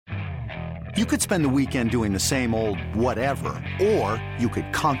You could spend the weekend doing the same old whatever, or you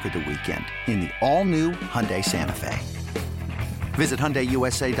could conquer the weekend in the all-new Hyundai Santa Fe. Visit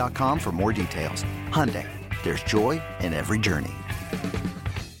HyundaiUSA.com for more details. Hyundai, there's joy in every journey.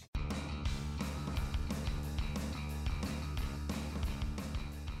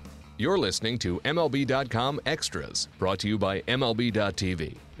 You're listening to MLB.com Extras, brought to you by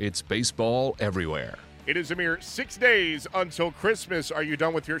MLB.tv. It's baseball everywhere. It is a mere 6 days until Christmas. Are you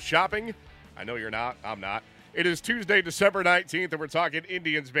done with your shopping? I know you're not. I'm not. It is Tuesday, December 19th, and we're talking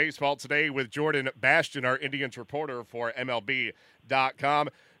Indians baseball today with Jordan Bastian, our Indians reporter for MLB.com.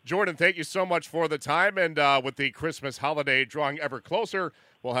 Jordan, thank you so much for the time. And with the Christmas holiday drawing ever closer,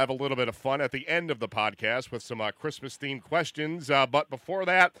 we'll have a little bit of fun at the end of the podcast with some Christmas-themed questions. But before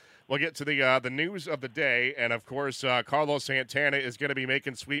that, we'll get to the news of the day. And, of course, Carlos Santana is going to be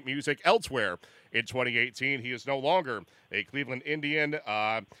making sweet music elsewhere in 2018. He is no longer a Cleveland Indian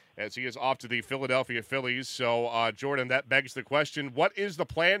as he is off to the Philadelphia Phillies. So, Jordan, that begs the question, what is the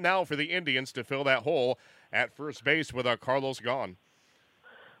plan now for the Indians to fill that hole at first base with Carlos gone?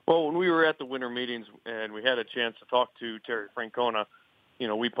 Well, when we were at the winter meetings and we had a chance to talk to Terry Francona,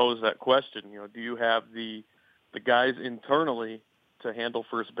 we posed that question. Do you have the guys internally to handle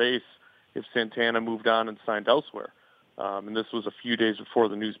first base if Santana moved on and signed elsewhere? And this was a few days before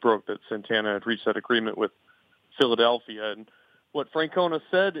the news broke that Santana had reached that agreement with Philadelphia. And what Francona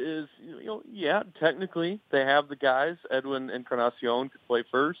said is, yeah, technically they have the guys. Edwin Encarnacion could play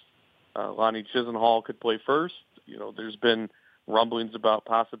first. Lonnie Chisenhall could play first. There's been rumblings about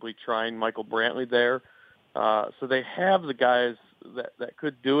possibly trying Michael Brantley there. So they have the guys that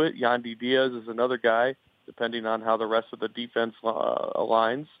could do it. Yandy Diaz is another guy, depending on how the rest of the defense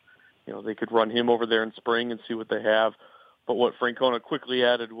aligns. They could run him over there in spring and see what they have. But what Francona quickly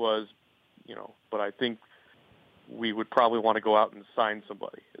added was, but I think we would probably want to go out and sign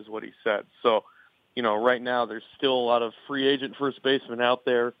somebody, is what he said. So, right now there's still a lot of free agent first basemen out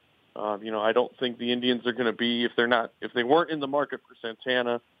there. I don't think the Indians are going to be, if they weren't in the market for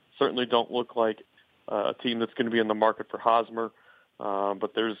Santana, certainly don't look like a team that's going to be in the market for Hosmer.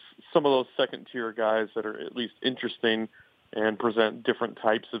 But there's some of those second-tier guys that are at least interesting and present different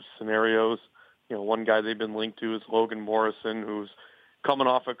types of scenarios. One guy they've been linked to is Logan Morrison, who's coming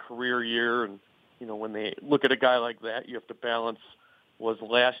off a career year. And, when they look at a guy like that, you have to balance, was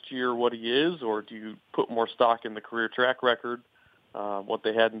last year what he is, or do you put more stock in the career track record? What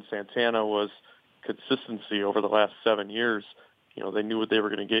they had in Santana was consistency over the last 7 years. They knew what they were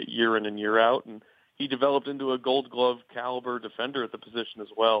going to get year in and year out, and he developed into a Gold Glove caliber defender at the position as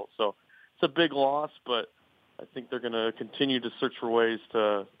well. So it's a big loss, but I think they're going to continue to search for ways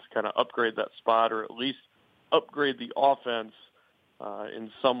to kind of upgrade that spot, or at least upgrade the offense in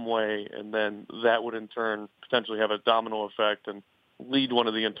some way, and then that would in turn potentially have a domino effect and lead one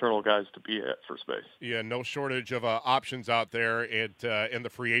of the internal guys to be at first base. Yeah, no shortage of options out there in the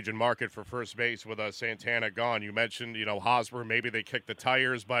free agent market for first base with Santana gone. You mentioned, Hosmer, maybe they kick the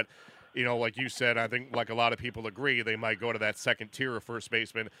tires, but, like you said, I think like a lot of people agree, they might go to that second tier of first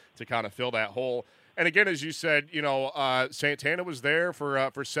baseman to kind of fill that hole. And again, as you said, Santana was there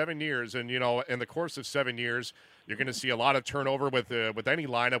for 7 years, and, in the course of 7 years, you're going to see a lot of turnover with any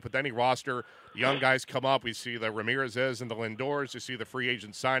lineup, with any roster. Young guys come up. We see the Ramirez's and the Lindors. You see the free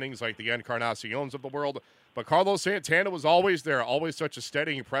agent signings like the Encarnacions of the world. But Carlos Santana was always there, always such a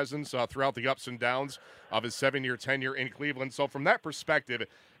steadying presence throughout the ups and downs of his 7-year tenure in Cleveland. So from that perspective,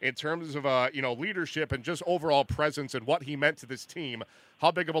 in terms of leadership and just overall presence and what he meant to this team,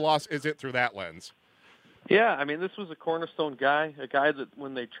 how big of a loss is it through that lens? Yeah, this was a cornerstone guy, a guy that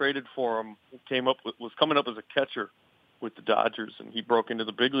when they traded for him was coming up as a catcher with the Dodgers, and he broke into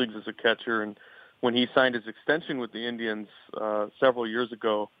the big leagues as a catcher. And when he signed his extension with the Indians several years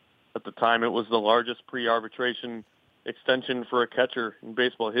ago, at the time it was the largest pre-arbitration extension for a catcher in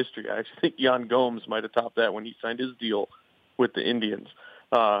baseball history. I actually think Yan Gomes might have topped that when he signed his deal with the Indians.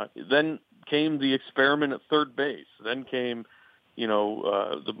 Then came the experiment at third base. Then came,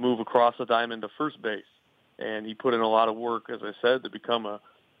 the move across the diamond to first base. And he put in a lot of work, as I said, to become a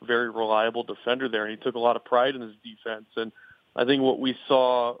very reliable defender there. And he took a lot of pride in his defense. And I think what we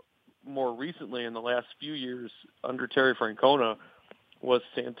saw more recently in the last few years under Terry Francona was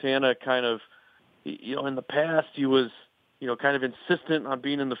Santana kind of, in the past he was, kind of insistent on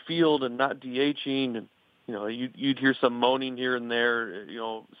being in the field and not DHing. And, you'd hear some moaning here and there,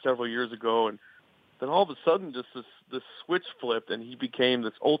 several years ago. And then all of a sudden just this switch flipped and he became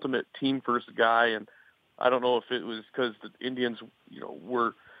this ultimate team-first guy. And I don't know if it was because the Indians,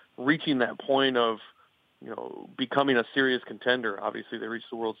 were reaching that point of, becoming a serious contender. Obviously, they reached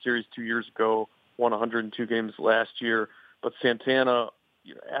the World Series 2 years ago, won 102 games last year. But Santana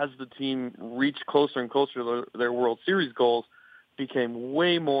as the team reached closer and closer to their World Series goals, became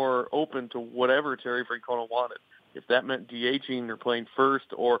way more open to whatever Terry Francona wanted. If that meant DHing or playing first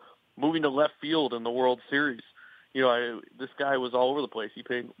or moving to left field in the World Series. This guy was all over the place. He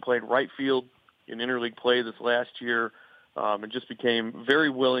played right field in interleague play this last year, and just became very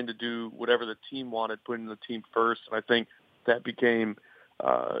willing to do whatever the team wanted, putting the team first. And I think that became,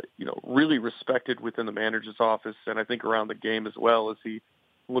 really respected within the manager's office, and I think around the game as well as he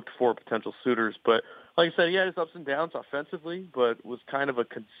looked for potential suitors. But like I said, he had his ups and downs offensively, but was kind of a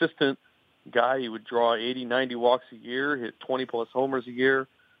consistent guy. He would draw 80, 90 walks a year, hit 20-plus homers a year,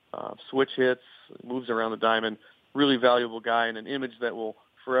 switch hits, moves around the diamond. Really valuable guy, and an image that will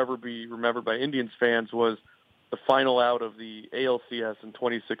forever be remembered by Indians fans was the final out of the ALCS in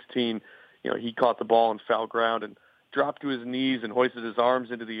 2016. He caught the ball in foul ground and dropped to his knees and hoisted his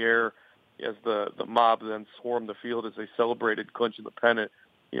arms into the air as the mob then swarmed the field as they celebrated clinching the pennant.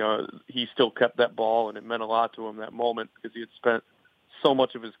 He still kept that ball, and it meant a lot to him that moment because he had spent so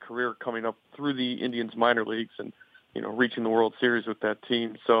much of his career coming up through the Indians minor leagues and, reaching the World Series with that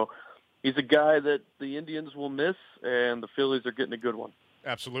team. So he's a guy that the Indians will miss, and the Phillies are getting a good one.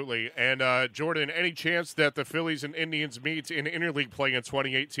 Absolutely. And, Jordan, any chance that the Phillies and Indians meet in interleague play in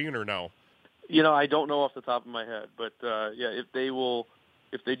 2018 or no? I don't know off the top of my head, but, if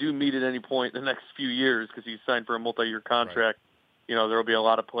they do meet at any point in the next few years, because he's signed for a multi-year contract, right, there will be a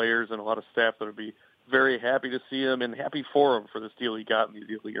lot of players and a lot of staff that will be very happy to see him and happy for him for this deal he got and the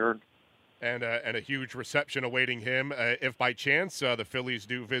deal he earned. And a huge reception awaiting him if by chance the Phillies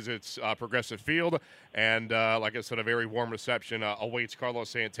do visit Progressive Field. And like I said, a very warm reception awaits Carlos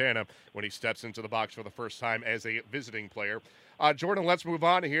Santana when he steps into the box for the first time as a visiting player. Jordan, let's move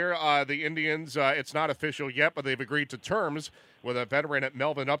on here. The Indians, it's not official yet, but they've agreed to terms with a veteran at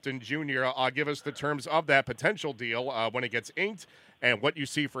Melvin Upton Jr. Give us the terms of that potential deal when it gets inked and what you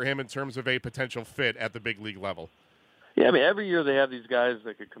see for him in terms of a potential fit at the big league level. Yeah, every year they have these guys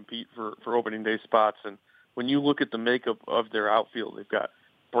that could compete for opening day spots, and when you look at the makeup of their outfield, they've got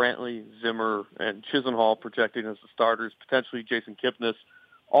Brantley, Zimmer, and Chisenhall projecting as the starters, potentially Jason Kipnis.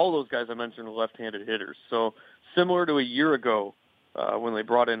 All those guys I mentioned are left-handed hitters. So similar to a year ago when they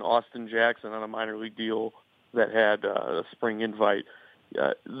brought in Austin Jackson on a minor league deal that had a spring invite,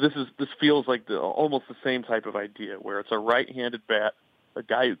 this feels like almost the same type of idea where it's a right-handed bat, a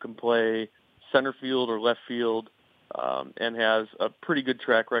guy who can play center field or left field, and has a pretty good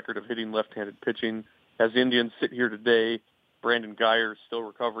track record of hitting left-handed pitching. As the Indians sit here today, Brandon Guyer is still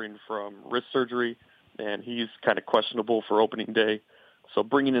recovering from wrist surgery, and he's kind of questionable for opening day. So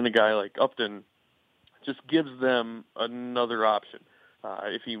bringing in a guy like Upton just gives them another option.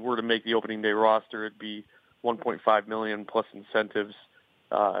 If he were to make the opening day roster, it'd be $1.5 million plus incentives.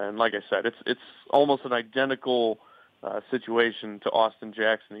 And like I said, it's almost an identical situation to Austin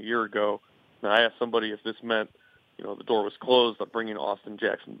Jackson a year ago. And I asked somebody if this meant the door was closed on bringing Austin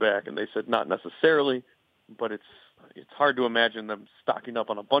Jackson back, and they said not necessarily, but it's hard to imagine them stocking up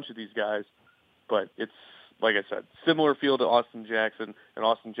on a bunch of these guys. But it's, like I said, similar feel to Austin Jackson, and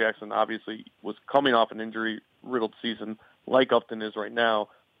Austin Jackson obviously was coming off an injury-riddled season like Upton is right now,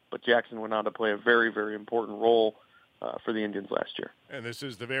 but Jackson went on to play a very, very important role for the Indians last year. And this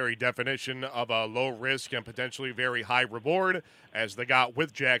is the very definition of a low risk and potentially very high reward, as they got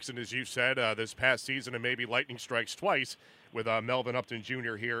with Jackson, as you said, this past season, and maybe lightning strikes twice with Melvin Upton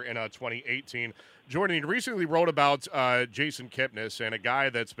Jr. here in 2018. Jordan, you recently wrote about Jason Kipnis, and a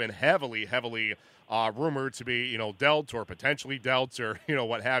guy that's been heavily rumored to be, dealt or potentially dealt or,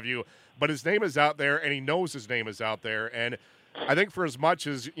 what have you. But his name is out there, and he knows his name is out there. And I think for as much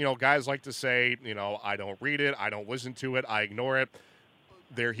as, guys like to say, I don't read it, I don't listen to it, I ignore it,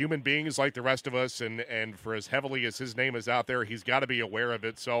 they're human beings like the rest of us, and for as heavily as his name is out there, he's got to be aware of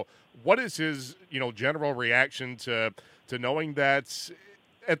it. So what is his, general reaction to knowing that,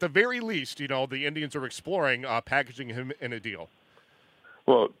 at the very least, the Indians are exploring packaging him in a deal?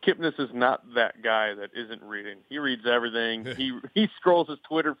 Well, Kipnis is not that guy that isn't reading. He reads everything. He scrolls his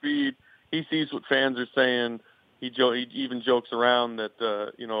Twitter feed. He sees what fans are saying. He even jokes around that,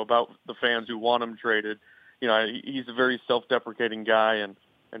 about the fans who want him traded. He's a very self-deprecating guy and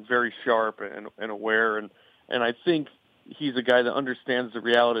very sharp and aware. And I think he's a guy that understands the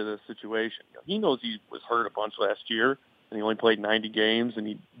reality of the situation. He knows he was hurt a bunch last year, and he only played 90 games, and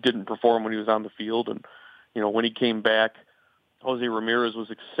he didn't perform when he was on the field. And, when he came back, Jose Ramirez was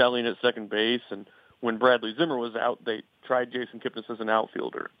excelling at second base. And when Bradley Zimmer was out, they tried Jason Kipnis as an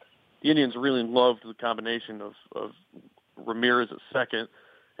outfielder. The Indians really loved the combination of Ramirez at second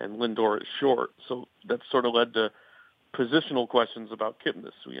and Lindor at short. So that sort of led to positional questions about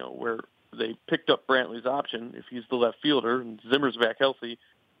Kipnis, where they picked up Brantley's option if he's the left fielder and Zimmer's back healthy.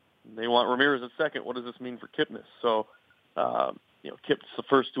 They want Ramirez at second. What does this mean for Kipnis? So, Kip's the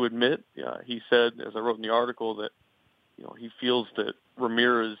first to admit. He said, as I wrote in the article, that he feels that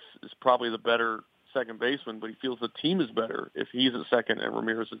Ramirez is probably the better second baseman, but he feels the team is better if he's at second and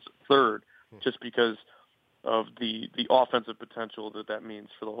Ramirez is at third, just because of the offensive potential that means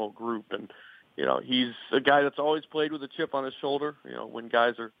for the whole group. And he's a guy that's always played with a chip on his shoulder. When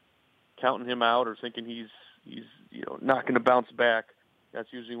guys are counting him out or thinking he's not going to bounce back, that's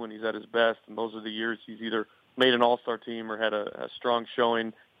usually when he's at his best. And those are the years he's either made an all-star team or had a strong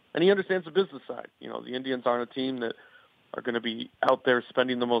showing. And he understands the business side. The Indians aren't a team that are going to be out there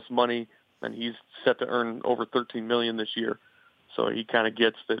spending the most money, and he's set to earn over $13 million this year. So he kind of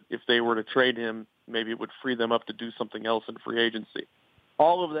gets that if they were to trade him, maybe it would free them up to do something else in free agency.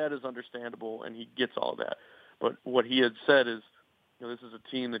 All of that is understandable, and he gets all of that. But what he had said is, this is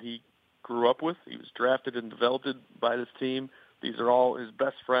a team that he grew up with. He was drafted and developed by this team. These are all his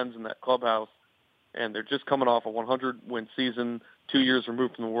best friends in that clubhouse, and they're just coming off a 100-win season, 2 years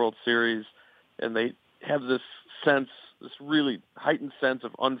removed from the World Series, and they have this really heightened sense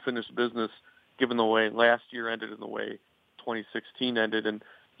of unfinished business given the way last year ended and the way 2016 ended. And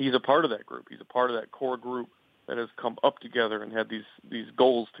he's a part of that group. He's a part of that core group that has come up together and had these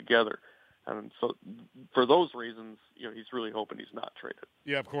goals together. And so for those reasons, he's really hoping he's not traded.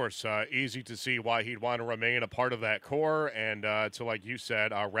 Yeah, of course. Easy to see why he'd want to remain a part of that core and to, like you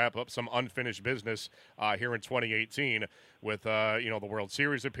said, wrap up some unfinished business here in 2018 with, the World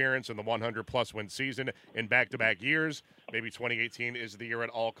Series appearance and the 100-plus win season in back-to-back years. Maybe 2018 is the year it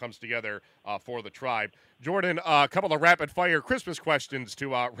all comes together for the Tribe. Jordan, a couple of rapid-fire Christmas questions to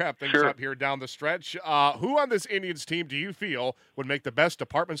wrap things up here down the stretch. Who on this Indians team do you feel would make the best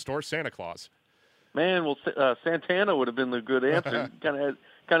department store Santa Claus? Man, well, Santana would have been the good answer.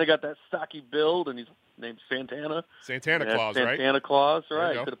 kind of got that stocky build, and he's named Santana. Santana Claus, right? Santana Claus,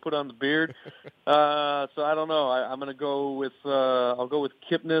 right? Could have put on the beard. So I don't know. I'm going to go with I'll go with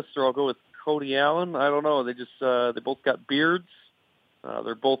Kipnis or I'll go with Cody Allen. I don't know. They just they both got beards.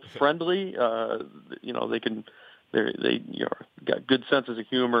 They're both friendly. They got good senses of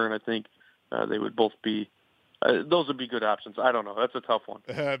humor, and I think they would both be. Those would be good options. I don't know. That's a tough one.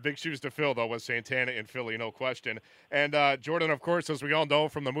 Big shoes to fill, though, with Santana in Philly, no question. And Jordan, of course, as we all know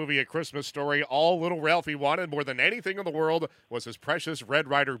from the movie A Christmas Story, all little Ralphie wanted more than anything in the world was his precious Red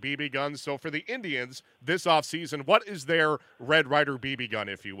Ryder BB gun. So for the Indians this offseason, what is their Red Ryder BB gun,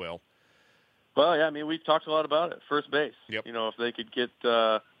 if you will? Well, yeah, I mean, we've talked a lot about it. First base. Yep. If they could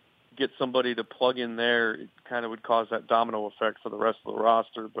get somebody to plug in there, it kind of would cause that domino effect for the rest of the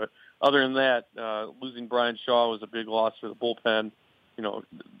roster. But other than that, losing Brian Shaw was a big loss for the bullpen.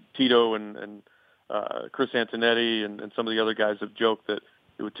 Tito and Chris Antonetti and some of the other guys have joked that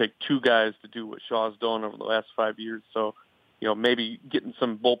it would take two guys to do what Shaw's done over the last 5 years. So, maybe getting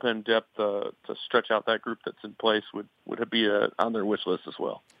some bullpen depth to stretch out that group that's in place would be on their wish list as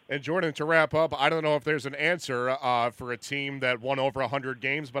well. And Jordan, to wrap up, I don't know if there's an answer for a team that won over 100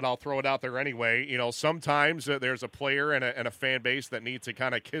 games, but I'll throw it out there anyway. Sometimes there's a player and a fan base that needs to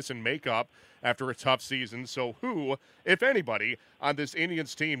kind of kiss and make up after a tough season. So who, if anybody, on this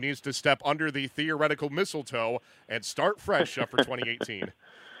Indians team needs to step under the theoretical mistletoe and start fresh for 2018?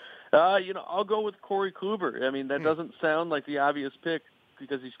 I'll go with Corey Kluber. I mean, that doesn't sound like the obvious pick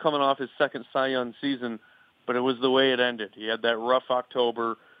because he's coming off his second Cy Young season, but it was the way it ended. He had that rough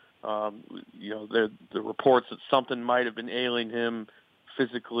October. The reports that something might have been ailing him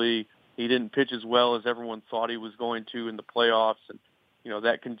physically. He didn't pitch as well as everyone thought he was going to in the playoffs, and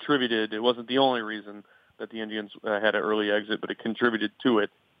that contributed. It wasn't the only reason that the Indians had an early exit, but it contributed to it.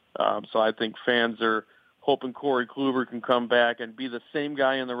 So I think fans are hoping Corey Kluber can come back and be the same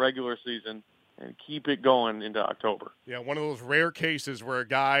guy in the regular season and keep it going into October. Yeah, one of those rare cases where a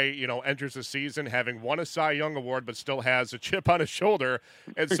guy, enters the season having won a Cy Young Award but still has a chip on his shoulder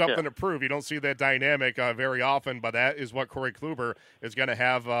and something to prove. You don't see that dynamic very often, but that is what Corey Kluber is going to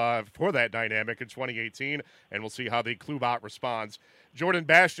have for that dynamic in 2018, and we'll see how the Klubot responds. Jordan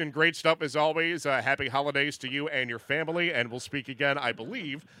Bastian, great stuff as always. Happy holidays to you and your family, and we'll speak again, I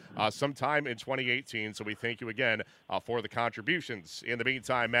believe, sometime in 2018. So we thank you again for the contributions. In the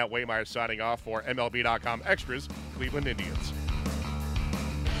meantime, Matt Waymeyer signing off for MLB.com Extras, Cleveland Indians.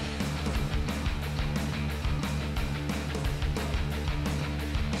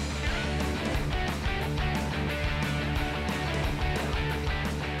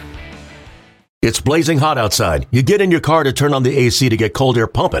 It's blazing hot outside. You get in your car to turn on the AC to get cold air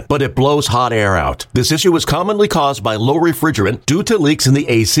pumping, but it blows hot air out. This issue is commonly caused by low refrigerant due to leaks in the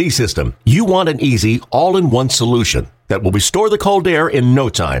AC system. You want an easy, all-in-one solution that will restore the cold air in no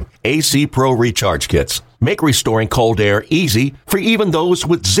time. AC Pro Recharge Kits make restoring cold air easy for even those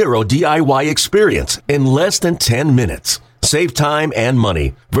with zero DIY experience in less than 10 minutes. Save time and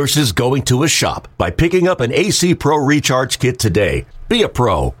money versus going to a shop by picking up an AC Pro Recharge Kit today. Be a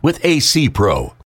pro with AC Pro.